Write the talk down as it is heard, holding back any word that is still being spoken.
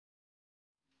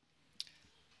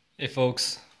Hey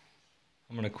folks,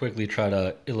 I'm going to quickly try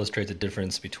to illustrate the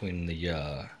difference between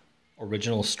the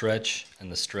original Stretch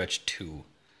and the Stretch2.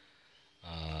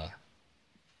 I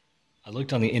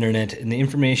looked on the internet and the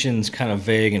information's kind of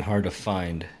vague and hard to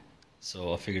find,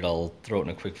 so I figured I'll throw it in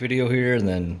a quick video here and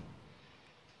then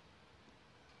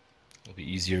it'll be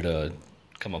easier to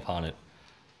come upon it.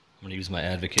 I'm going to use my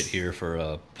advocate here for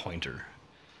a pointer.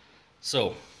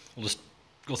 So, we'll just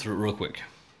go through it real quick.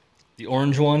 The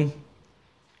orange one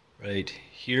right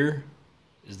here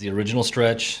is the original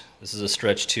Stretch. This is a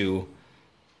Stretch2.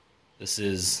 This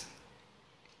is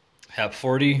HAP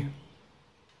 40.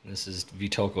 This is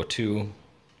Vitoco 2,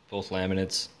 both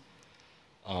laminates.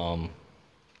 So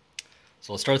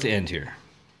let's start at the end here.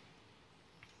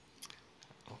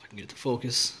 Hope I can get it to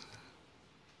focus.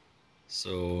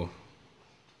 So,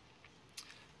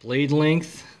 blade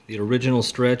length, the original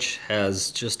Stretch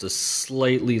has just a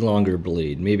slightly longer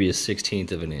blade, maybe a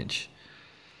 1/16 of an inch.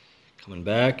 Coming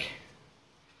back,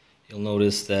 you'll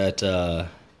notice that the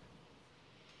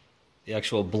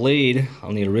actual blade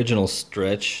on the original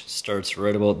Stretch starts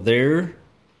right about there,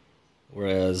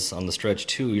 whereas on the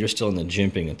Stretch2 you're still in the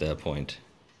jimping at that point.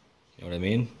 You know what I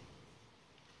mean?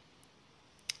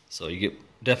 So you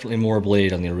get definitely more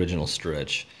blade on the original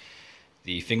Stretch.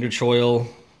 The finger choil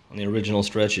on the original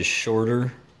Stretch is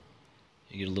shorter.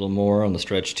 You get a little more on the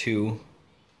Stretch2.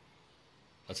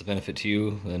 That's a benefit to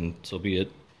you, then so be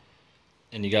it.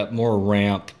 And you got more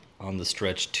ramp on the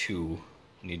Stretch2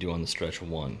 than you do on the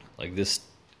Stretch1. Like, this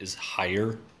is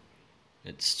higher,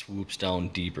 it swoops down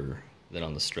deeper than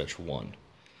on the Stretch1.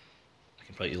 I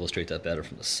can probably illustrate that better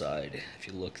from the side if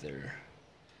you look there.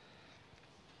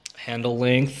 Handle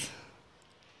length,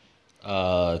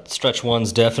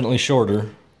 Stretch1's definitely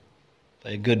shorter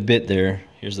by a good bit there.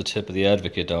 Here's the tip of the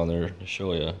advocate down there to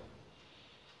show you.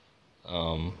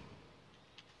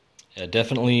 Yeah,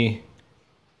 definitely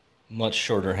much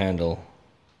shorter handle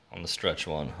on the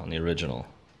Stretch1, on the original.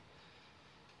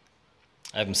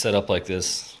 I have them set up like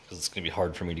this because it's going to be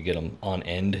hard for me to get them on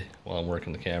end while I'm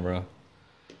working the camera.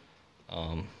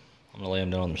 I'm going to lay them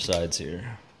down on their sides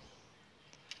here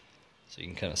so you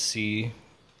can kind of see.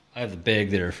 I have the bag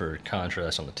there for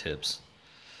contrast on the tips.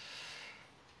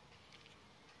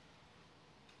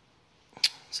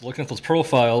 So looking at those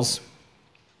profiles,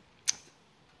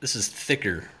 this is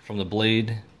thicker from the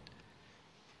blade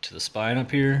to the spine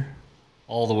up here,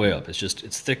 all the way up.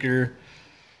 It's thicker.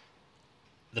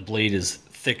 The blade is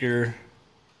thicker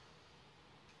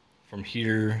from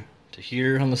here to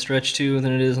here on the Stretch2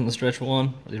 than it is on the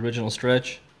Stretch1, or the original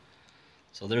Stretch.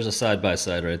 So there's a side by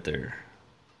side right there.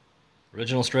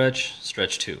 Original Stretch,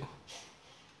 Stretch2.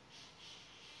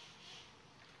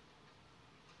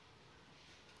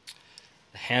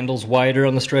 The handle's wider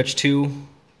on the Stretch2.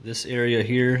 This area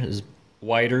here is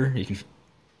wider.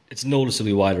 It's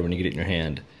noticeably wider when you get it in your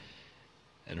hand.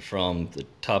 And from the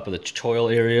top of the choil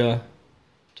area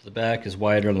to the back is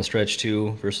wider on the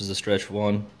Stretch2 versus the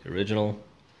Stretch1, the original.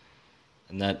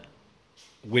 And that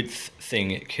width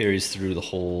thing carries through the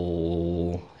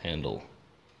whole handle.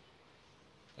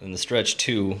 And the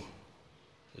Stretch2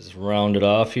 is rounded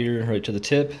off here right to the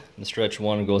tip. And the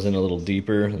Stretch1 goes in a little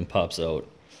deeper and pops out.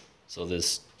 So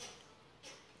this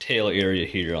tail area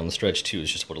here on the Stretch2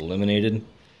 is just what eliminated.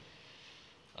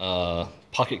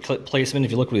 Pocket clip placement,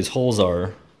 if you look where these holes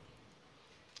are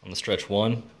on the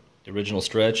Stretch1, the original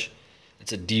Stretch,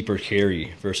 it's a deeper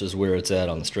carry versus where it's at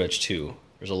on the Stretch2.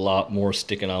 There's a lot more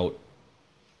sticking out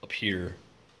up here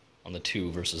on the 2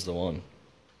 versus the 1.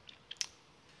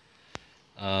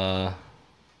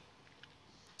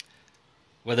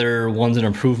 Whether one's an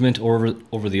improvement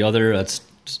over the other, that's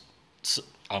just,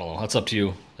 I don't know, that's up to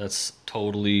you. That's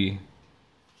totally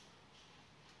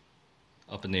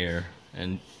up in the air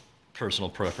and personal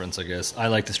preference, I guess. I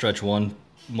like the Stretch1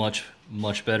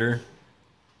 much better.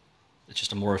 It's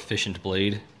just a more efficient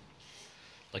blade.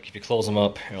 Like, if you close them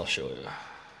up, here, I'll show you.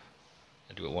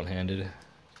 I do it one-handed.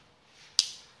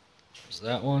 There's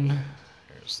that one.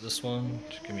 Here's this one.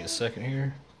 Just give me a second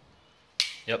here.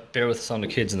 Yep, bear with the sound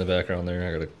of kids in the background there.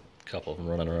 I got a couple of them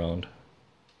running around.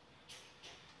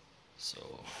 So,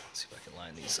 let's see if I can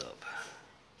line these up.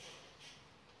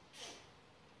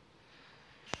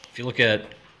 If you look at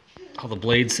how the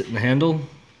blades sit in the handle,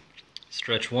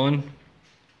 Stretch1,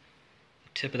 the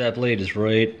tip of that blade is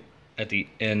right at the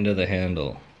end of the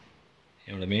handle.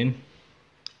 You know what I mean?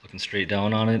 Looking straight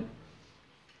down on it.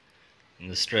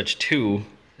 And the Stretch2,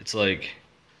 it's like,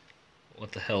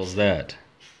 what the hell is that?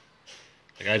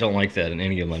 Like, I don't like that in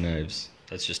any of my knives.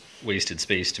 That's just wasted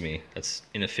space to me. That's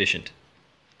inefficient.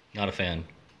 Not a fan.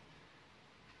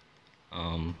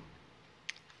 Like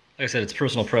I said, it's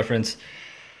personal preference.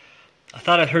 I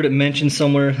thought I heard it mentioned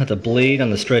somewhere that the blade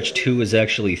on the Stretch 2 is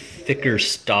actually thicker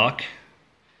stock.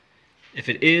 If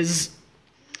it is,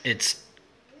 it's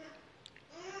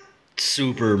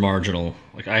super marginal.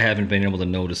 Like, I haven't been able to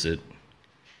notice it.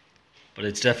 But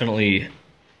it's definitely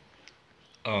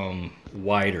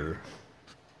wider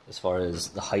as far as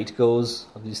the height goes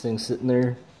of these things sitting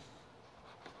there.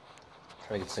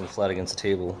 Try to get this thing flat against the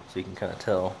table so you can kind of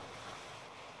tell.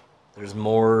 There's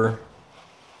more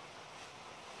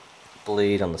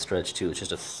blade on the Stretch 2. It's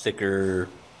just a thicker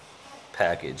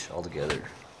package altogether.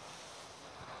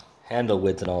 Handle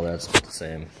width and all that's the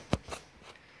same.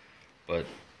 But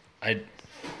I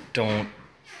don't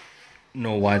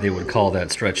know why they would call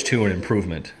that Stretch 2 an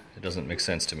improvement. It doesn't make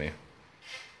sense to me.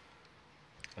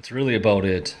 That's really about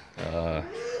it.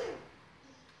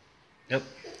 Yep.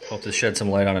 Hope this shed some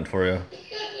light on it for you.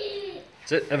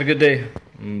 That's it. Have a good day.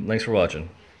 Thanks for watching.